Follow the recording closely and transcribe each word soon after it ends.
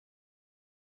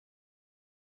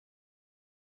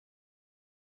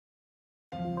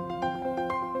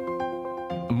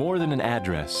More than an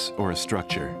address or a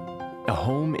structure, a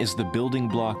home is the building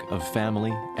block of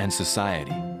family and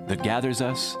society that gathers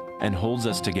us and holds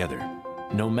us together,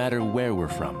 no matter where we're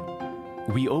from.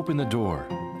 We open the door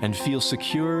and feel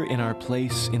secure in our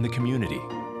place in the community,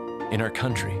 in our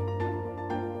country.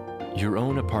 Your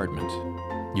own apartment,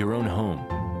 your own home,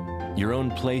 your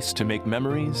own place to make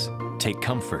memories, take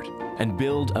comfort, and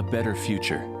build a better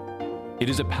future. It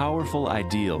is a powerful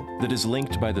ideal that is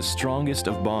linked by the strongest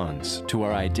of bonds to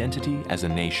our identity as a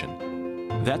nation.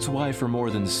 That's why for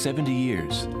more than 70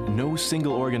 years, no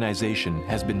single organization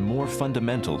has been more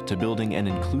fundamental to building an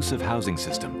inclusive housing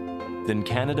system than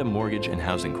Canada Mortgage and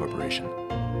Housing Corporation.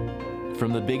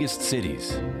 From the biggest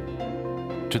cities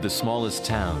to the smallest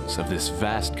towns of this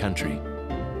vast country,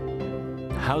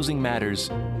 housing matters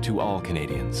to all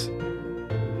Canadians.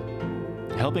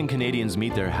 Helping Canadians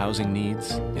meet their housing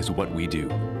needs is what we do.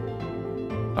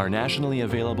 Our nationally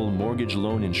available mortgage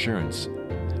loan insurance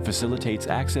facilitates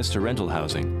access to rental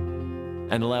housing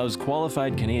and allows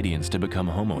qualified Canadians to become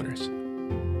homeowners.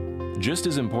 Just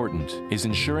as important is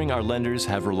ensuring our lenders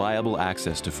have reliable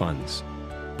access to funds,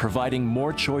 providing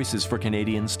more choices for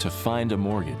Canadians to find a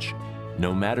mortgage,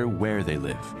 no matter where they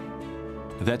live.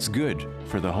 That's good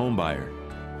for the home buyer,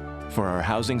 for our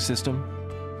housing system,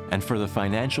 and for the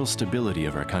financial stability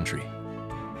of our country.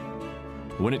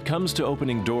 When it comes to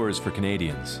opening doors for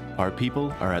Canadians, our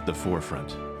people are at the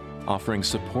forefront, offering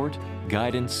support,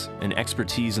 guidance, and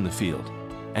expertise in the field,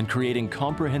 and creating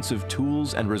comprehensive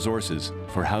tools and resources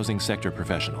for housing sector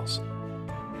professionals.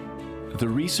 The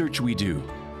research we do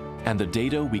and the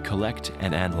data we collect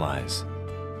and analyze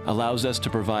allows us to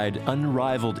provide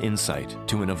unrivaled insight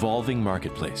to an evolving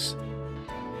marketplace.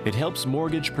 It helps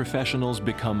mortgage professionals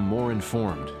become more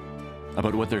informed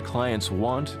about what their clients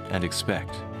want and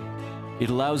expect. It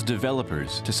allows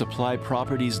developers to supply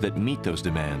properties that meet those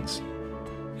demands,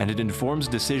 and it informs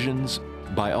decisions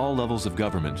by all levels of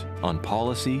government on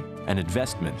policy and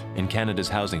investment in Canada's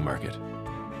housing market.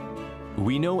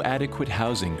 We know adequate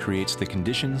housing creates the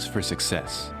conditions for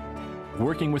success.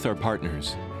 Working with our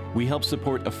partners, we help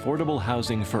support affordable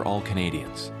housing for all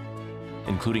Canadians,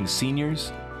 including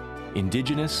seniors,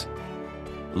 Indigenous,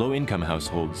 low-income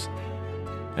households,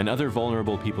 and other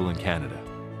vulnerable people in Canada.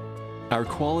 Our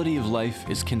quality of life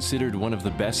is considered one of the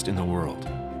best in the world.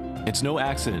 It's no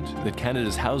accident that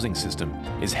Canada's housing system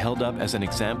is held up as an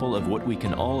example of what we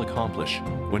can all accomplish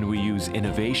when we use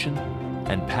innovation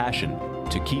and passion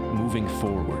to keep moving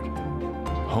forward.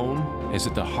 Home is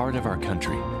at the heart of our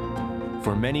country.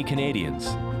 For many Canadians,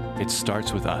 it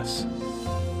starts with us.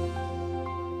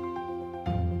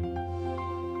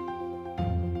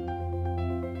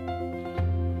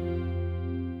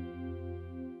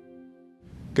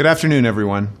 Good afternoon,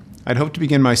 everyone. I'd hoped to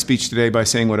begin my speech today by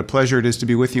saying what a pleasure it is to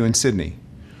be with you in Sydney.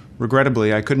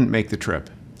 Regrettably, I couldn't make the trip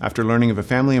after learning of a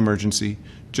family emergency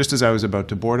just as I was about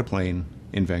to board a plane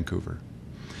in Vancouver.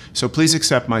 So please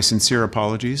accept my sincere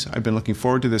apologies. I've been looking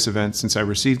forward to this event since I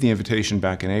received the invitation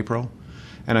back in April,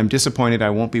 and I'm disappointed I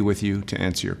won't be with you to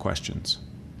answer your questions.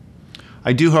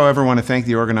 I do, however, want to thank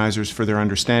the organizers for their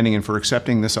understanding and for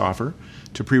accepting this offer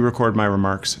to pre-record my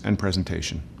remarks and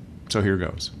presentation. So here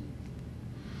goes.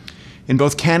 In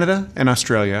both Canada and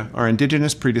Australia, our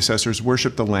Indigenous predecessors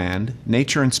worshipped the land,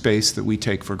 nature, and space that we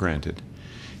take for granted.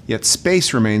 Yet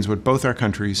space remains what both our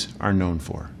countries are known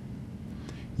for.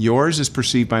 Yours is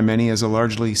perceived by many as a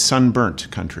largely sunburnt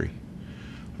country.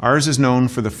 Ours is known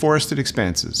for the forested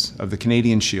expanses of the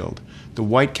Canadian Shield, the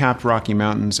white-capped Rocky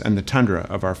Mountains, and the tundra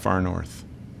of our far north.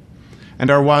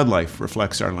 And our wildlife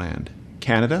reflects our land.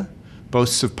 Canada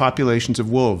boasts of populations of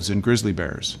wolves and grizzly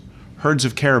bears, herds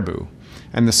of caribou,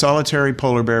 and the solitary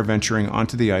polar bear venturing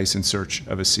onto the ice in search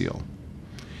of a seal.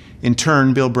 In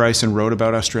turn, Bill Bryson wrote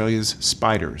about Australia's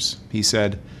spiders. He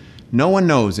said, "No one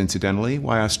knows, incidentally,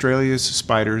 why Australia's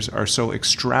spiders are so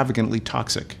extravagantly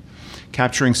toxic.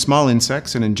 Capturing small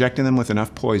insects and injecting them with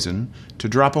enough poison to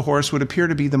drop a horse would appear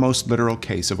to be the most literal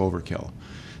case of overkill.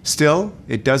 Still,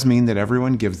 it does mean that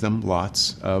everyone gives them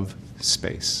lots of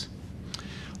space."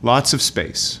 Lots of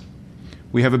space.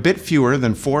 We have a bit fewer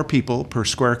than 4 people per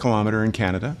square kilometer in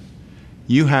Canada.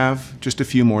 You have just a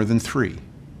few more than 3.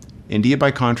 India,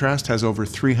 by contrast, has over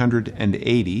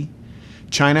 380.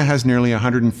 China has nearly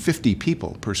 150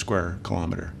 people per square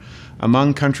kilometer.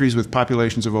 Among countries with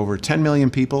populations of over 10 million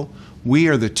people, we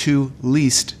are the 2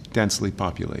 least densely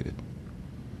populated.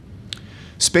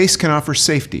 Space can offer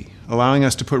safety, allowing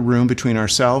us to put room between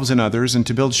ourselves and others and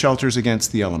to build shelters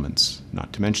against the elements,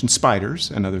 not to mention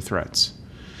spiders and other threats.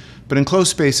 But enclosed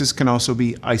spaces can also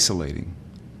be isolating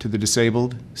to the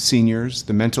disabled, seniors,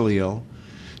 the mentally ill,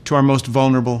 to our most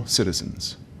vulnerable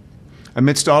citizens.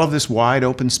 Amidst all of this wide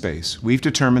open space, we've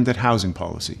determined that housing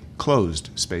policy, closed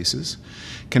spaces,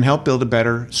 can help build a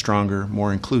better, stronger,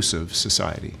 more inclusive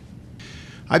society.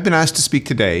 I've been asked to speak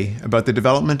today about the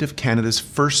development of Canada's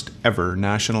first ever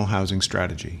national housing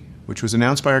strategy, which was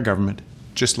announced by our government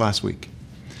just last week.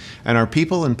 And our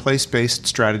people and place-based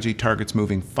strategy targets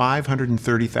moving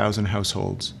 530,000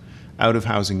 households out of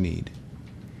housing need.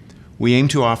 We aim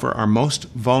to offer our most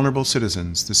vulnerable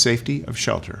citizens the safety of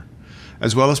shelter,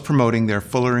 as well as promoting their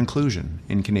fuller inclusion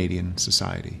in Canadian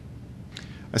society.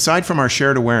 Aside from our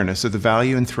shared awareness of the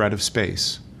value and threat of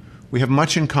space, we have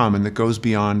much in common that goes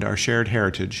beyond our shared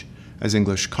heritage as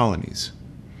English colonies.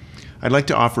 I'd like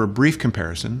to offer a brief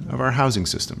comparison of our housing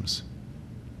systems.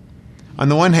 On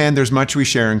the one hand, there's much we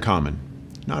share in common,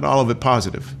 not all of it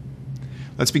positive.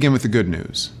 Let's begin with the good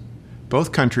news.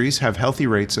 Both countries have healthy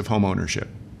rates of home ownership.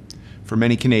 For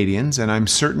many Canadians, and I'm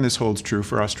certain this holds true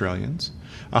for Australians,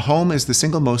 a home is the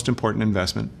single most important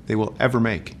investment they will ever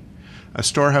make, a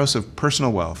storehouse of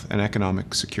personal wealth and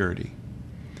economic security.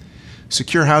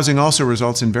 Secure housing also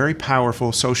results in very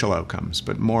powerful social outcomes,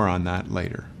 but more on that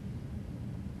later.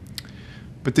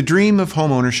 But the dream of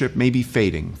home ownership may be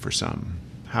fading for some.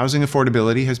 Housing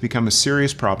affordability has become a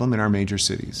serious problem in our major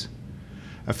cities,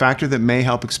 a factor that may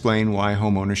help explain why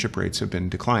home ownership rates have been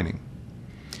declining.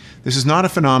 This is not a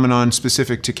phenomenon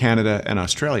specific to Canada and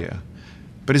Australia,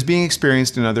 but is being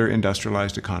experienced in other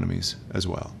industrialized economies as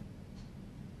well.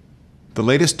 The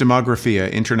latest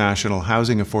Demographia International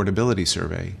Housing Affordability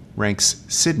Survey ranks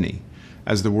Sydney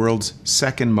as the world's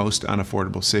second most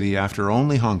unaffordable city after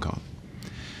only Hong Kong.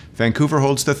 Vancouver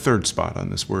holds the third spot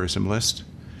on this worrisome list,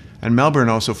 and Melbourne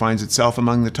also finds itself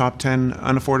among the top 10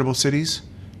 unaffordable cities.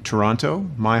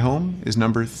 Toronto, my home, is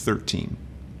number 13.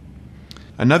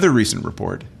 Another recent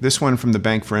report, this one from the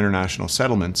Bank for International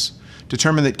Settlements,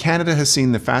 determined that Canada has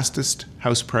seen the fastest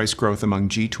house price growth among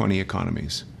G20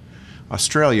 economies.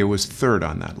 Australia was third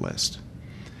on that list.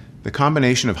 The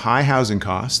combination of high housing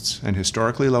costs and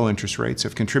historically low interest rates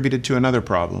have contributed to another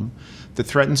problem that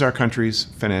threatens our country's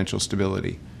financial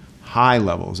stability: high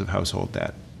levels of household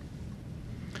debt.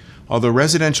 Although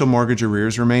residential mortgage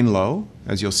arrears remain low,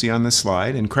 as you'll see on this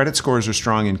slide, and credit scores are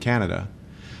strong in Canada,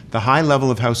 the high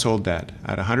level of household debt,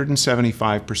 at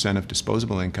 175% of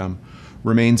disposable income,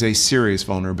 remains a serious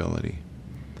vulnerability.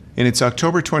 In its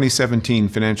October 2017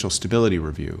 Financial Stability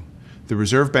Review, the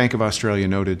Reserve Bank of Australia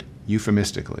noted,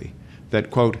 euphemistically,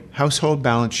 that, quote, household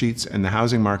balance sheets and the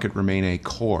housing market remain a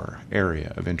core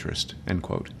area of interest, end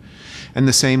quote. And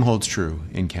the same holds true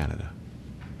in Canada.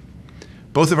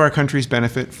 Both of our countries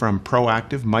benefit from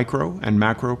proactive micro and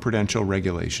macro prudential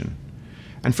regulation.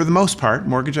 And for the most part,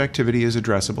 mortgage activity is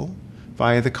addressable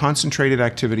via the concentrated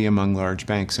activity among large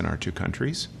banks in our two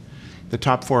countries. The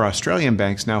top 4 Australian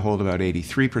banks now hold about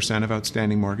 83% of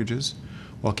outstanding mortgages,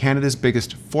 while Canada's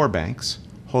biggest 4 banks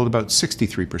hold about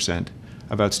 63%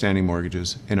 of outstanding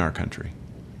mortgages in our country.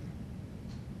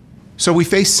 So we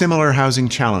face similar housing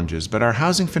challenges, but our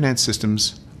housing finance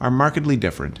systems are markedly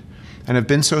different and have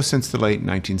been so since the late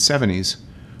 1970s,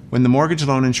 when the mortgage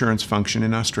loan insurance function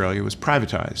in Australia was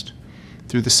privatized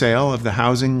through the sale of the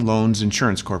Housing Loans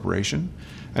Insurance Corporation,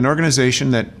 an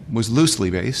organization that was loosely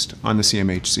based on the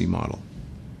CMHC model.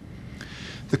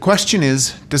 The question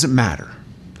is, does it matter?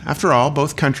 After all,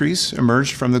 both countries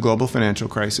emerged from the global financial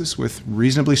crisis with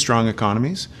reasonably strong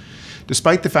economies,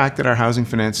 despite the fact that our housing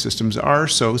finance systems are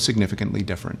so significantly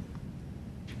different.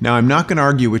 Now, I'm not going to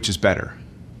argue which is better,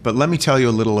 but let me tell you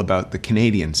a little about the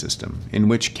Canadian system, in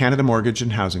which Canada Mortgage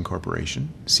and Housing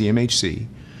Corporation, CMHC,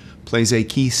 plays a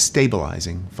key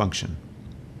stabilizing function.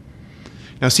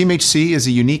 Now, CMHC is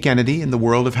a unique entity in the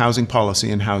world of housing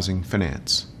policy and housing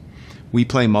finance. We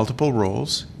play multiple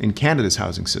roles in Canada's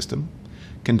housing system,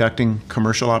 conducting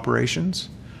commercial operations,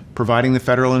 providing the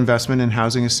federal investment in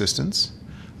housing assistance,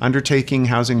 undertaking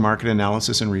housing market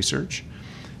analysis and research,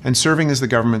 and serving as the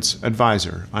government's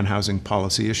advisor on housing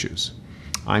policy issues.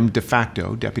 I'm de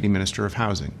facto Deputy Minister of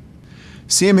Housing.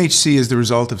 CMHC is the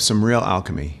result of some real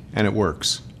alchemy, and it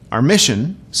works. Our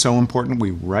mission, so important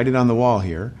we write it on the wall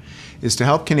here, is to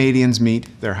help Canadians meet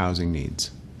their housing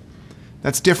needs.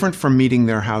 That's different from meeting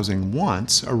their housing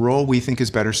wants, a role we think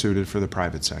is better suited for the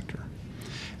private sector.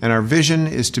 And our vision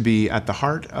is to be at the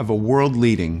heart of a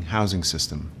world-leading housing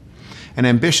system. An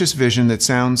ambitious vision that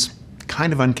sounds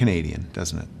kind of un-Canadian,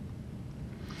 doesn't it?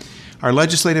 Our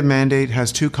legislative mandate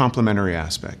has 2 complementary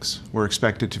aspects. We're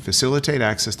expected to facilitate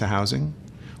access to housing,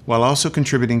 while also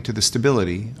contributing to the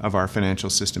stability of our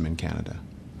financial system in Canada.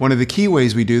 One of the key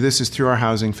ways we do this is through our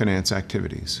housing finance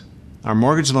activities. Our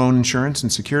mortgage loan insurance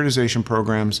and securitization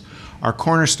programs are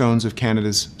cornerstones of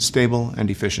Canada's stable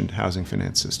and efficient housing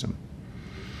finance system.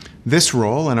 This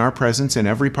role and our presence in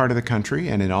every part of the country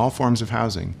and in all forms of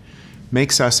housing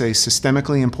makes us a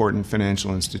systemically important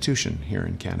financial institution here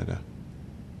in Canada.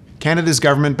 Canada's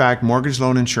government-backed mortgage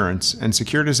loan insurance and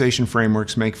securitization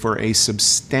frameworks make for a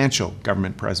substantial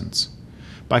government presence.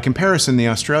 By comparison, the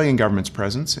Australian government's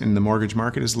presence in the mortgage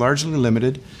market is largely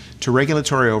limited to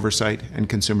regulatory oversight and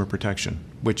consumer protection,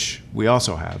 which we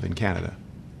also have in Canada.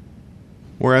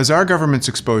 Whereas our government's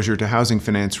exposure to housing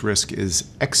finance risk is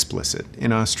explicit,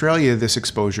 in Australia this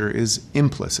exposure is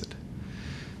implicit.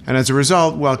 And as a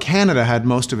result, while Canada had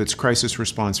most of its crisis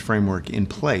response framework in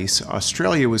place,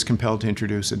 Australia was compelled to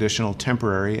introduce additional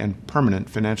temporary and permanent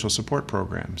financial support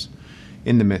programs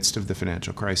in the midst of the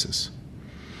financial crisis.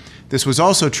 This was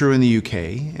also true in the UK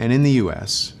and in the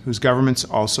US, whose governments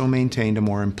also maintained a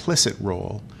more implicit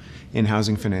role in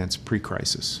housing finance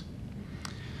pre-crisis.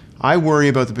 I worry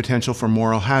about the potential for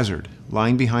moral hazard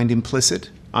lying behind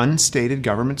implicit, unstated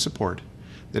government support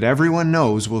that everyone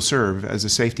knows will serve as a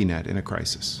safety net in a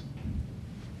crisis.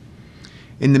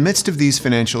 In the midst of these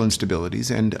financial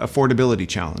instabilities and affordability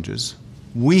challenges,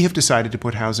 we have decided to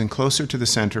put housing closer to the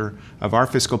center of our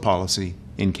fiscal policy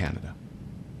in Canada.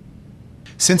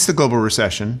 Since the global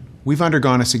recession, we've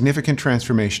undergone a significant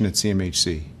transformation at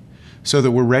CMHC so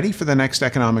that we're ready for the next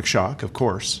economic shock, of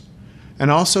course,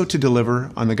 and also to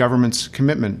deliver on the government's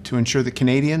commitment to ensure that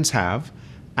Canadians have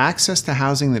access to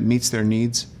housing that meets their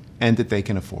needs and that they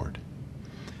can afford.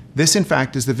 This, in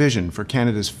fact, is the vision for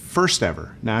Canada's first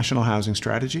ever National Housing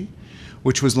Strategy,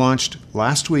 which was launched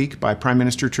last week by Prime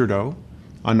Minister Trudeau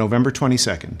on November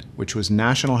 22nd, which was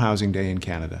National Housing Day in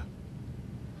Canada.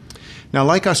 Now,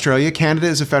 like Australia, Canada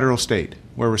is a federal state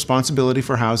where responsibility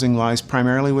for housing lies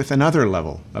primarily with another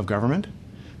level of government,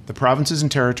 the provinces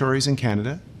and territories in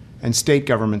Canada, and state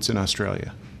governments in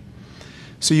Australia.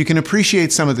 So you can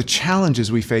appreciate some of the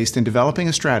challenges we faced in developing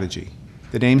a strategy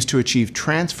that aims to achieve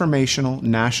transformational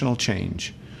national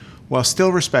change while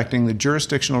still respecting the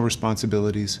jurisdictional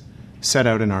responsibilities set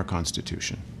out in our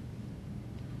Constitution.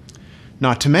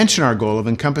 Not to mention our goal of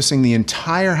encompassing the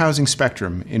entire housing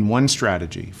spectrum in one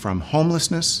strategy, from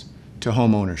homelessness to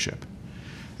home ownership,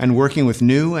 and working with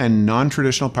new and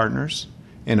non-traditional partners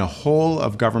in a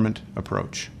whole-of-government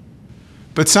approach.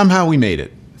 But somehow we made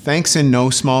it, thanks in no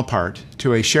small part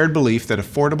to a shared belief that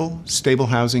affordable, stable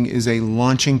housing is a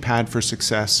launching pad for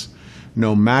success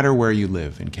no matter where you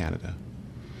live in Canada.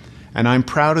 And I'm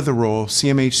proud of the role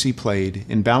CMHC played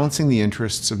in balancing the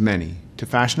interests of many to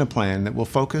fashion a plan that will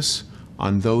focus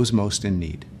on those most in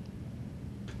need.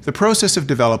 The process of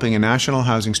developing a national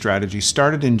housing strategy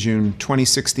started in June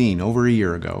 2016, over a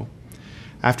year ago,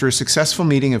 after a successful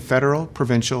meeting of federal,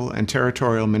 provincial, and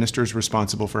territorial ministers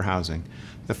responsible for housing,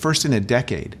 the first in a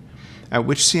decade, at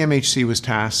which CMHC was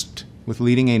tasked with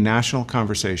leading a national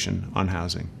conversation on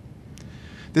housing.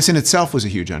 This in itself was a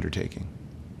huge undertaking.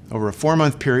 Over a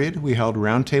 4-month period, we held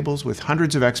roundtables with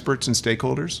hundreds of experts and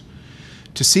stakeholders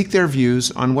to seek their views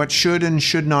on what should and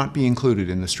should not be included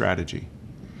in the strategy.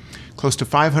 Close to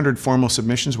 500 formal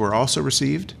submissions were also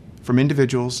received from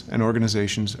individuals and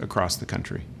organizations across the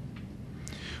country.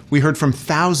 We heard from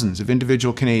thousands of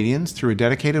individual Canadians through a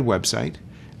dedicated website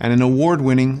and an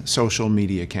award-winning social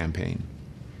media campaign.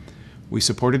 We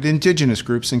supported Indigenous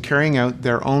groups in carrying out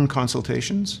their own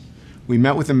consultations. We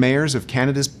met with the mayors of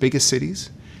Canada's biggest cities,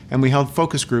 and we held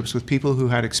focus groups with people who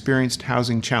had experienced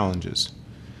housing challenges: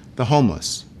 the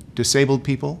homeless, disabled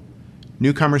people,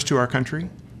 newcomers to our country,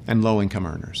 and low-income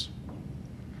earners.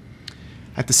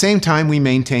 At the same time, we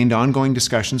maintained ongoing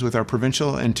discussions with our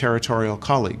provincial and territorial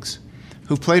colleagues,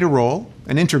 who've played a role,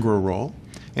 an integral role,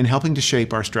 in helping to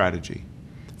shape our strategy,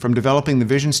 from developing the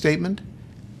vision statement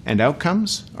and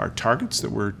outcomes, our targets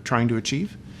that we're trying to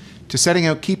achieve, to setting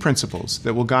out key principles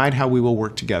that will guide how we will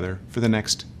work together for the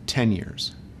next 10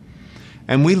 years.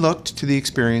 And we looked to the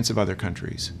experience of other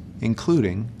countries,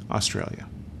 including Australia.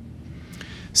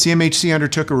 CMHC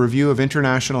undertook a review of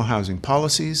international housing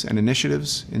policies and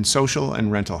initiatives in social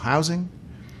and rental housing,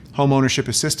 home ownership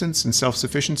assistance and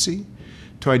self-sufficiency,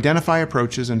 to identify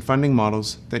approaches and funding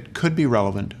models that could be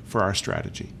relevant for our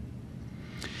strategy.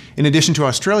 In addition to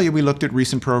Australia, we looked at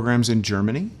recent programs in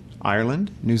Germany, Ireland,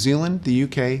 New Zealand, the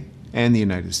UK, and the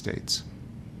United States.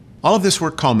 All of this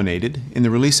work culminated in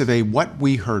the release of a What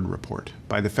We Heard report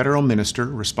by the federal minister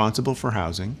responsible for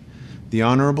housing, the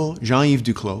Honourable Jean-Yves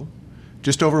Duclos,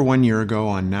 just over 1 year ago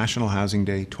on National Housing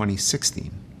Day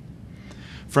 2016.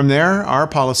 From there, our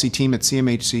policy team at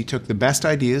CMHC took the best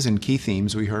ideas and key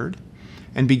themes we heard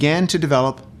and began to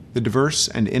develop the diverse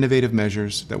and innovative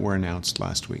measures that were announced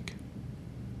last week.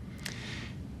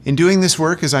 In doing this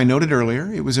work, as I noted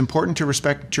earlier, it was important to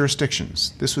respect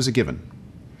jurisdictions. This was a given.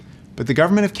 But the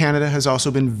Government of Canada has also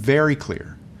been very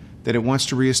clear that it wants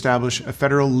to reestablish a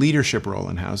federal leadership role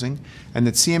in housing, and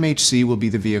that CMHC will be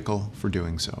the vehicle for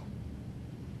doing so.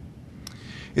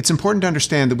 It's important to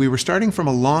understand that we were starting from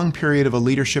a long period of a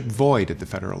leadership void at the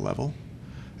federal level,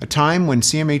 a time when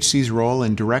CMHC's role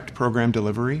in direct program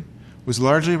delivery was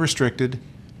largely restricted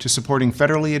to supporting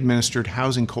federally administered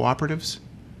housing cooperatives,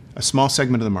 a small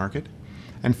segment of the market,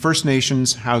 and First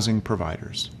Nations housing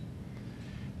providers.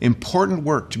 Important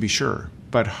work, to be sure,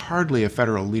 but hardly a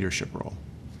federal leadership role.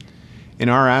 In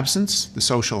our absence, the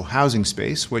social housing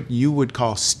space, what you would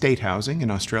call state housing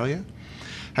in Australia,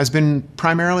 has been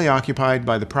primarily occupied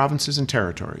by the provinces and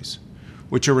territories,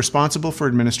 which are responsible for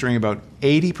administering about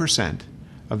 80%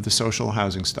 of the social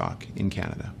housing stock in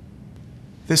Canada.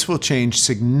 This will change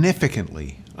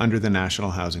significantly under the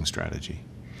National Housing Strategy.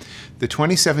 The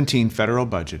 2017 federal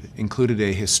budget included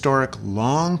a historic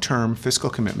long-term fiscal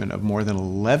commitment of more than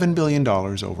 $11 billion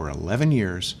over 11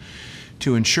 years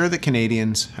to ensure that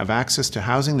Canadians have access to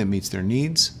housing that meets their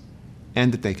needs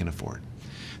and that they can afford.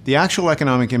 The actual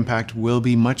economic impact will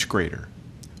be much greater,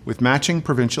 with matching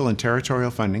provincial and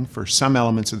territorial funding for some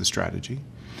elements of the strategy,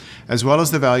 as well as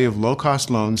the value of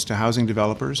low-cost loans to housing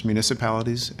developers,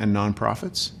 municipalities, and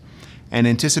nonprofits, and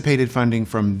anticipated funding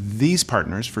from these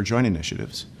partners for joint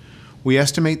initiatives. We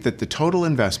estimate that the total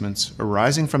investments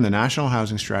arising from the National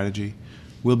Housing Strategy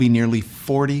will be nearly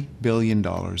 $40 billion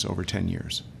over 10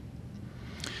 years.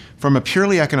 From a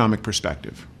purely economic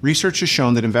perspective, research has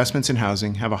shown that investments in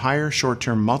housing have a higher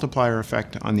short-term multiplier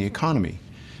effect on the economy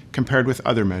compared with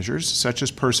other measures, such as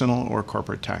personal or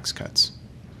corporate tax cuts.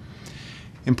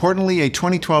 Importantly, a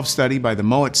 2012 study by the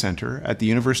Mowat Centre at the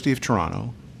University of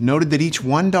Toronto noted that each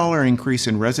 $1 increase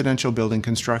in residential building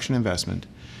construction investment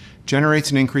generates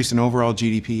an increase in overall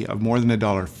GDP of more than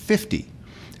 $1.50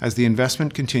 as the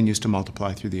investment continues to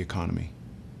multiply through the economy.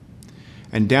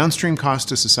 And downstream costs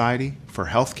to society for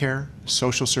healthcare,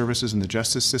 social services, and the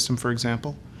justice system, for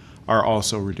example, are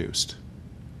also reduced.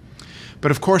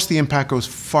 But of course, the impact goes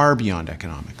far beyond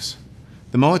economics.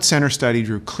 The Mowat Centre study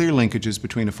drew clear linkages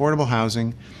between affordable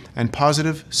housing and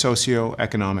positive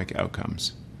socio-economic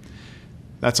outcomes.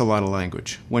 That's a lot of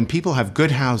language. When people have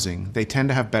good housing, they tend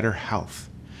to have better health.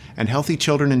 And healthy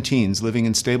children and teens living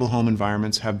in stable home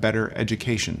environments have better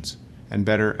educations and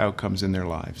better outcomes in their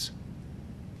lives.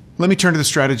 Let me turn to the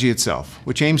strategy itself,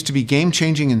 which aims to be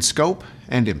game-changing in scope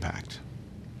and impact.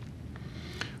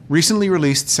 Recently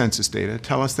released census data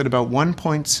tell us that about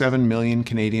 1.7 million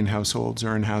Canadian households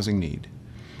are in housing need,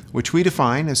 which we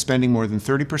define as spending more than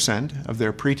 30% of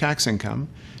their pre-tax income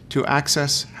to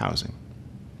access housing.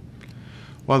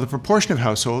 While the proportion of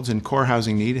households in core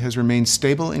housing need has remained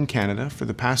stable in Canada for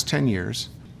the past 10 years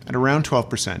at around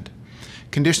 12%,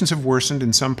 conditions have worsened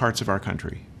in some parts of our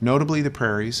country, notably the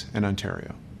prairies and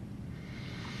Ontario.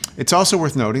 It's also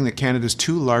worth noting that Canada's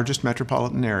two largest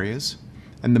metropolitan areas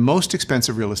and the most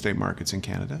expensive real estate markets in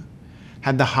Canada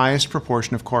had the highest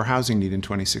proportion of core housing need in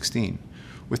 2016,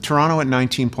 with Toronto at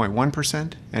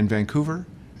 19.1% and Vancouver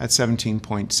at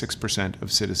 17.6%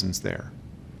 of citizens there.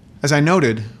 As I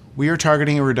noted, we are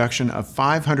targeting a reduction of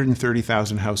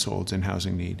 530,000 households in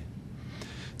housing need.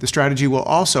 The strategy will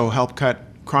also help cut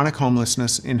chronic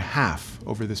homelessness in half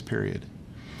over this period,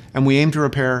 and we aim to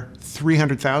repair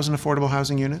 300,000 affordable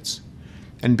housing units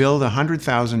and build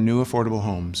 100,000 new affordable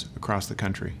homes across the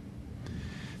country.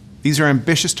 These are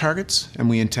ambitious targets, and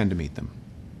we intend to meet them.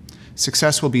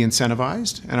 Success will be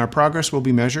incentivized, and our progress will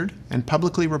be measured and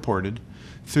publicly reported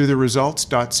through the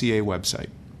results.ca website.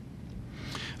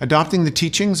 Adopting the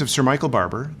teachings of Sir Michael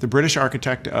Barber, the British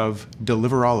architect of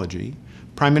deliverology,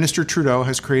 Prime Minister Trudeau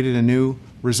has created a new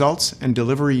Results and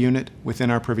Delivery Unit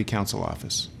within our Privy Council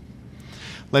office.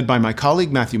 Led by my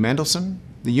colleague Matthew Mendelson,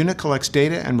 the unit collects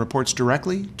data and reports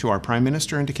directly to our Prime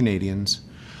Minister and to Canadians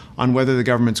on whether the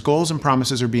government's goals and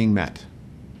promises are being met,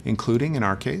 including, in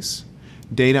our case,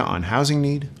 data on housing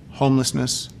need,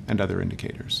 homelessness, and other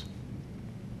indicators.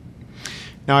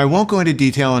 Now, I won't go into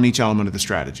detail on each element of the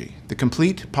strategy. The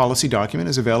complete policy document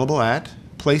is available at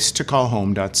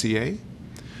placetocallhome.ca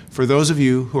for those of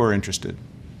you who are interested.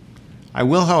 I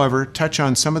will, however, touch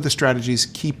on some of the strategy's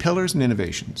key pillars and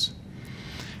innovations.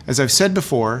 As I've said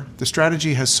before, the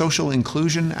strategy has social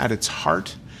inclusion at its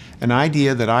heart, an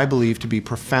idea that I believe to be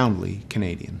profoundly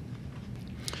Canadian.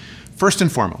 First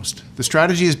and foremost, the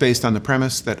strategy is based on the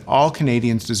premise that all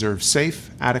Canadians deserve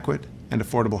safe, adequate, and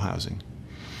affordable housing.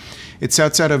 It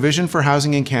sets out a vision for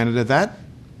housing in Canada that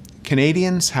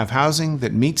Canadians have housing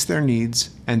that meets their needs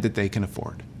and that they can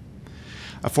afford.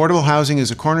 Affordable housing is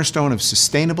a cornerstone of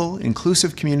sustainable,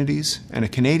 inclusive communities and a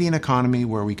Canadian economy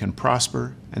where we can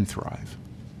prosper and thrive.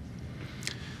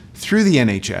 Through the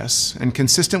NHS, and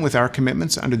consistent with our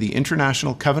commitments under the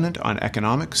International Covenant on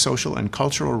Economic, Social and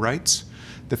Cultural Rights,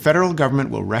 the federal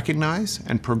government will recognize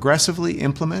and progressively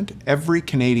implement every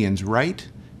Canadian's right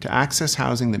to access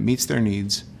housing that meets their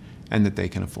needs and that they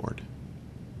can afford.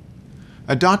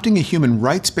 Adopting a human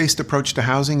rights-based approach to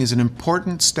housing is an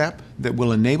important step that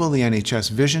will enable the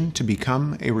NHS vision to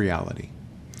become a reality.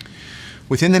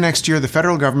 Within the next year, the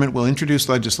federal government will introduce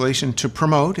legislation to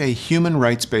promote a human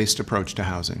rights-based approach to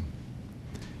housing.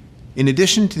 In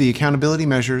addition to the accountability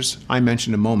measures I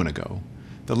mentioned a moment ago,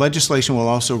 the legislation will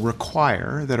also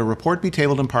require that a report be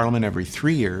tabled in Parliament every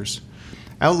 3 years,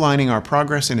 outlining our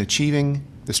progress in achieving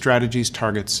the strategy's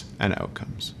targets and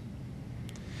outcomes.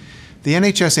 The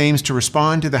NHS aims to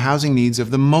respond to the housing needs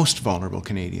of the most vulnerable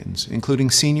Canadians, including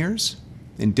seniors,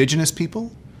 Indigenous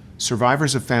people,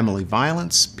 survivors of family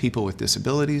violence, people with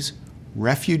disabilities,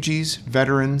 refugees,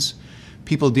 veterans,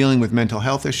 people dealing with mental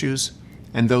health issues,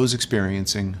 and those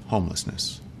experiencing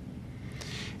homelessness.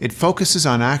 It focuses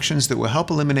on actions that will help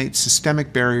eliminate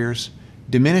systemic barriers,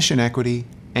 diminish inequity,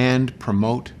 and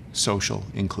promote social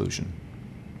inclusion.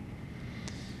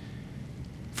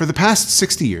 For the past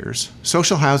 60 years,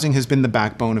 social housing has been the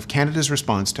backbone of Canada's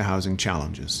response to housing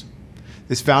challenges.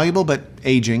 This valuable but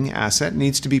aging asset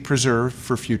needs to be preserved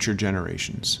for future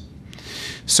generations.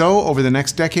 So, over the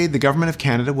next decade, the Government of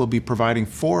Canada will be providing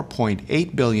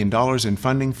 $4.8 billion in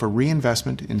funding for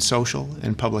reinvestment in social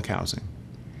and public housing.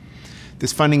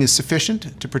 This funding is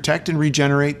sufficient to protect and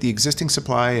regenerate the existing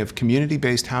supply of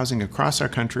community-based housing across our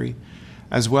country,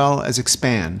 as well as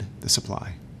expand the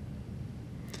supply.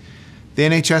 The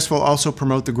NHS will also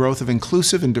promote the growth of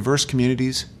inclusive and diverse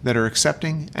communities that are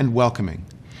accepting and welcoming,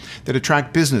 that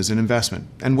attract business and investment,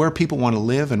 and where people want to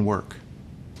live and work.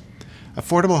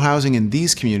 Affordable housing in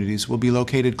these communities will be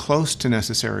located close to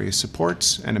necessary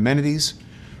supports and amenities,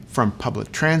 from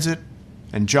public transit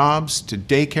and jobs to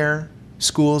daycare,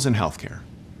 schools, and healthcare.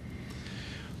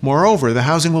 Moreover, the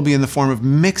housing will be in the form of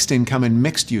mixed income and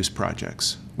mixed use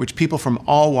projects, which people from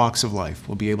all walks of life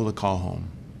will be able to call home.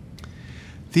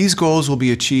 These goals will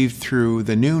be achieved through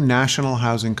the new National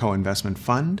Housing Co-Investment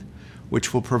Fund,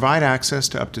 which will provide access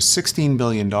to up to $16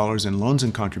 billion in loans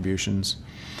and contributions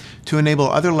to enable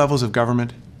other levels of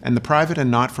government and the private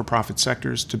and not-for-profit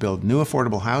sectors to build new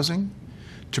affordable housing,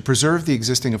 to preserve the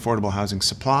existing affordable housing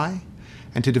supply,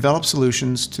 and to develop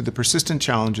solutions to the persistent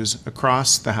challenges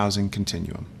across the housing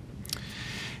continuum.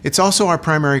 It's also our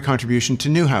primary contribution to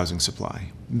new housing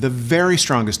supply, the very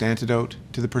strongest antidote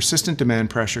to the persistent demand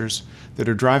pressures that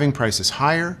are driving prices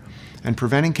higher and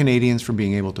preventing Canadians from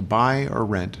being able to buy or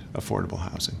rent affordable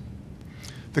housing.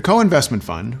 The Co-Investment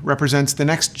Fund represents the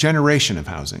next generation of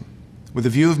housing, with a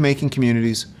view of making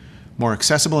communities more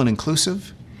accessible and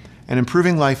inclusive, and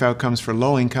improving life outcomes for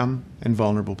low-income and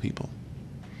vulnerable people.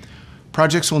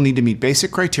 Projects will need to meet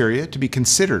basic criteria to be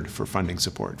considered for funding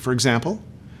support. For example,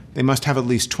 they must have at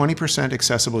least 20%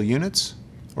 accessible units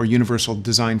or universal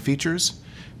design features,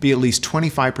 be at least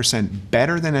 25%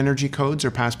 better than energy codes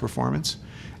or past performance,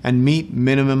 and meet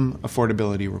minimum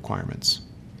affordability requirements.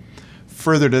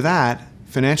 Further to that,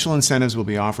 financial incentives will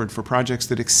be offered for projects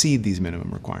that exceed these minimum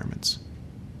requirements.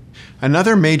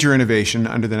 Another major innovation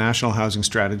under the National Housing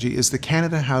Strategy is the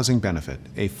Canada Housing Benefit,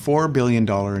 a $4 billion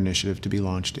initiative to be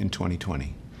launched in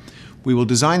 2020. We will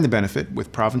design the benefit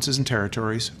with provinces and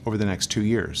territories over the next 2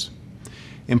 years.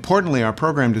 Importantly, our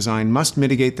program design must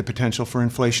mitigate the potential for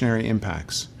inflationary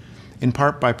impacts, in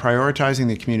part by prioritizing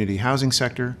the community housing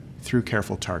sector through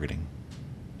careful targeting.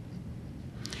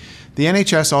 The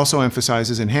NHS also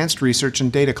emphasizes enhanced research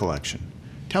and data collection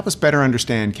to help us better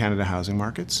understand Canada housing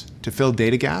markets, to fill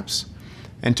data gaps,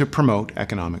 and to promote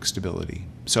economic stability.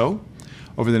 So,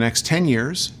 over the next 10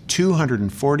 years,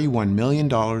 $241 million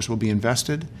will be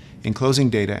invested in closing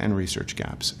data and research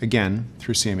gaps, again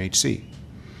through CMHC.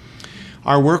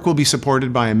 Our work will be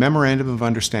supported by a Memorandum of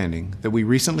Understanding that we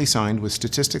recently signed with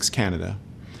Statistics Canada,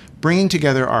 bringing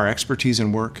together our expertise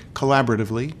and work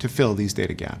collaboratively to fill these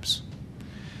data gaps.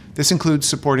 This includes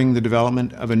supporting the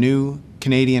development of a new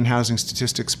Canadian Housing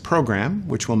Statistics program,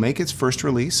 which will make its first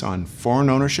release on foreign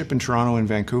ownership in Toronto and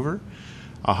Vancouver,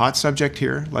 a hot subject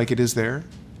here like it is there,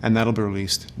 and that'll be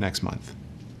released next month.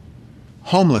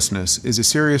 Homelessness is a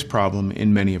serious problem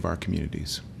in many of our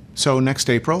communities. So next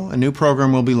April, a new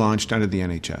program will be launched under the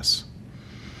NHS.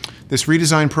 This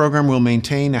redesigned program will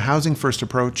maintain a housing-first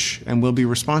approach and will be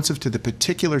responsive to the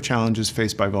particular challenges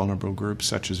faced by vulnerable groups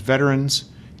such as veterans,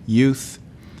 youth,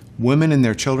 women and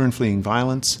their children fleeing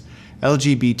violence,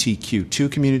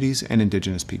 LGBTQ2 communities, and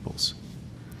Indigenous peoples.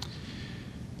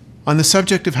 On the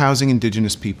subject of housing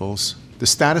Indigenous peoples, the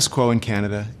status quo in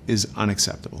Canada is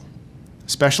unacceptable.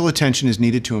 Special attention is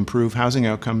needed to improve housing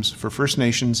outcomes for First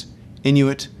Nations,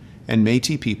 Inuit, and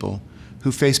Métis people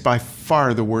who face by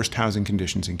far the worst housing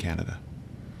conditions in Canada.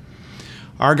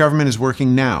 Our government is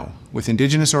working now with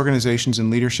Indigenous organizations and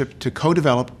leadership to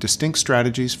co-develop distinct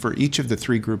strategies for each of the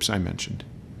three groups I mentioned.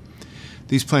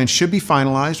 These plans should be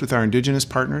finalized with our Indigenous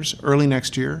partners early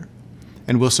next year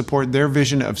and will support their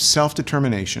vision of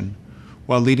self-determination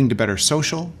while leading to better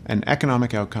social and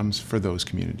economic outcomes for those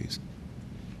communities.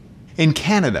 In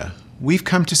Canada, we've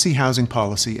come to see housing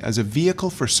policy as a vehicle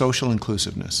for social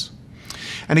inclusiveness.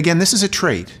 And again, this is a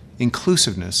trait,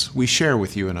 inclusiveness, we share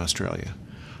with you in Australia,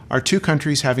 our two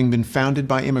countries having been founded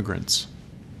by immigrants.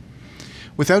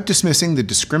 Without dismissing the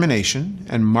discrimination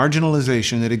and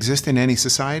marginalization that exist in any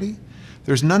society,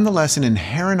 there's nonetheless an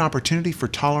inherent opportunity for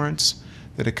tolerance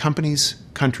that accompanies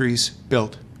countries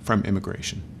built from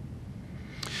immigration.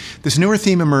 This newer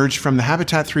theme emerged from the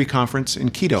Habitat 3 conference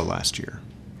in Quito last year.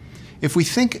 If we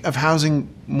think of housing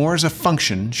more as a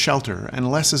function, shelter,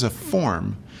 and less as a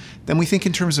form, then we think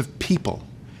in terms of people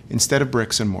instead of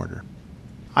bricks and mortar.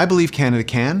 I believe Canada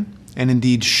can, and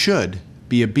indeed should,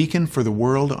 be a beacon for the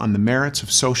world on the merits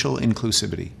of social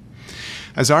inclusivity.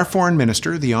 As our Foreign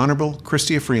Minister, the Honourable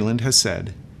Chrystia Freeland, has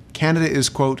said, Canada is,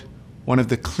 quote, one of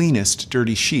the cleanest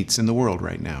dirty sheets in the world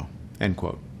right now, end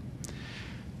quote.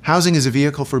 Housing is a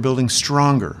vehicle for building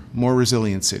stronger, more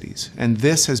resilient cities, and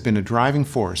this has been a driving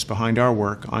force behind our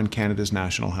work on Canada's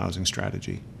National Housing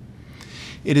Strategy.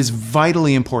 It is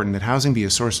vitally important that housing be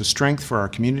a source of strength for our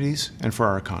communities and for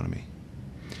our economy.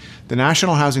 The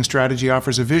National Housing Strategy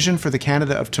offers a vision for the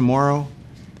Canada of tomorrow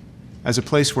as a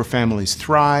place where families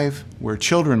thrive, where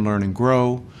children learn and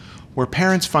grow, where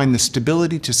parents find the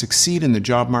stability to succeed in the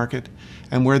job market,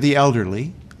 and where the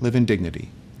elderly live in dignity.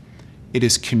 It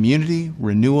is community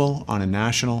renewal on a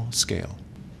national scale.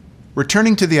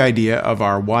 Returning to the idea of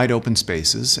our wide open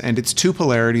spaces and its two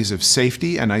polarities of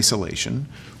safety and isolation,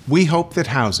 we hope that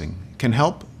housing can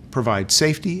help provide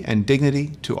safety and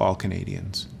dignity to all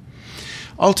Canadians.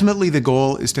 Ultimately, the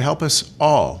goal is to help us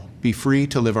all be free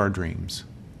to live our dreams,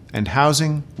 and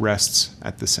housing rests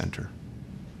at the center.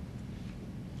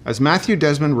 As Matthew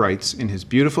Desmond writes in his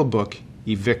beautiful book,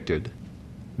 Evicted,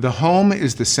 the home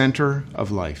is the center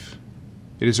of life.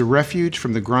 It is a refuge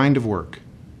from the grind of work,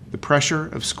 the pressure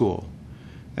of school,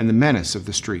 and the menace of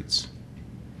the streets.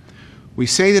 We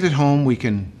say that at home we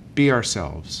can be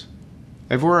ourselves.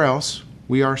 Everywhere else,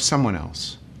 we are someone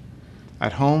else.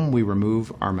 At home, we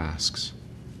remove our masks.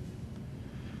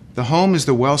 The home is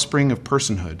the wellspring of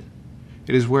personhood.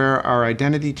 It is where our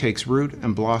identity takes root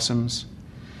and blossoms,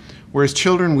 where as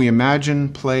children we imagine,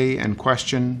 play, and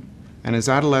question, and as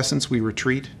adolescents we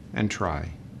retreat and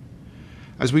try.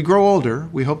 As we grow older,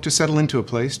 we hope to settle into a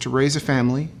place to raise a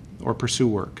family or pursue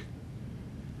work.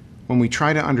 When we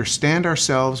try to understand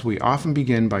ourselves, we often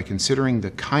begin by considering the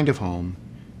kind of home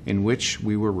in which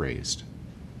we were raised.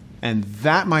 And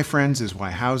that, my friends, is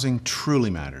why housing truly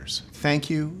matters. Thank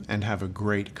you, and have a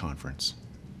great conference.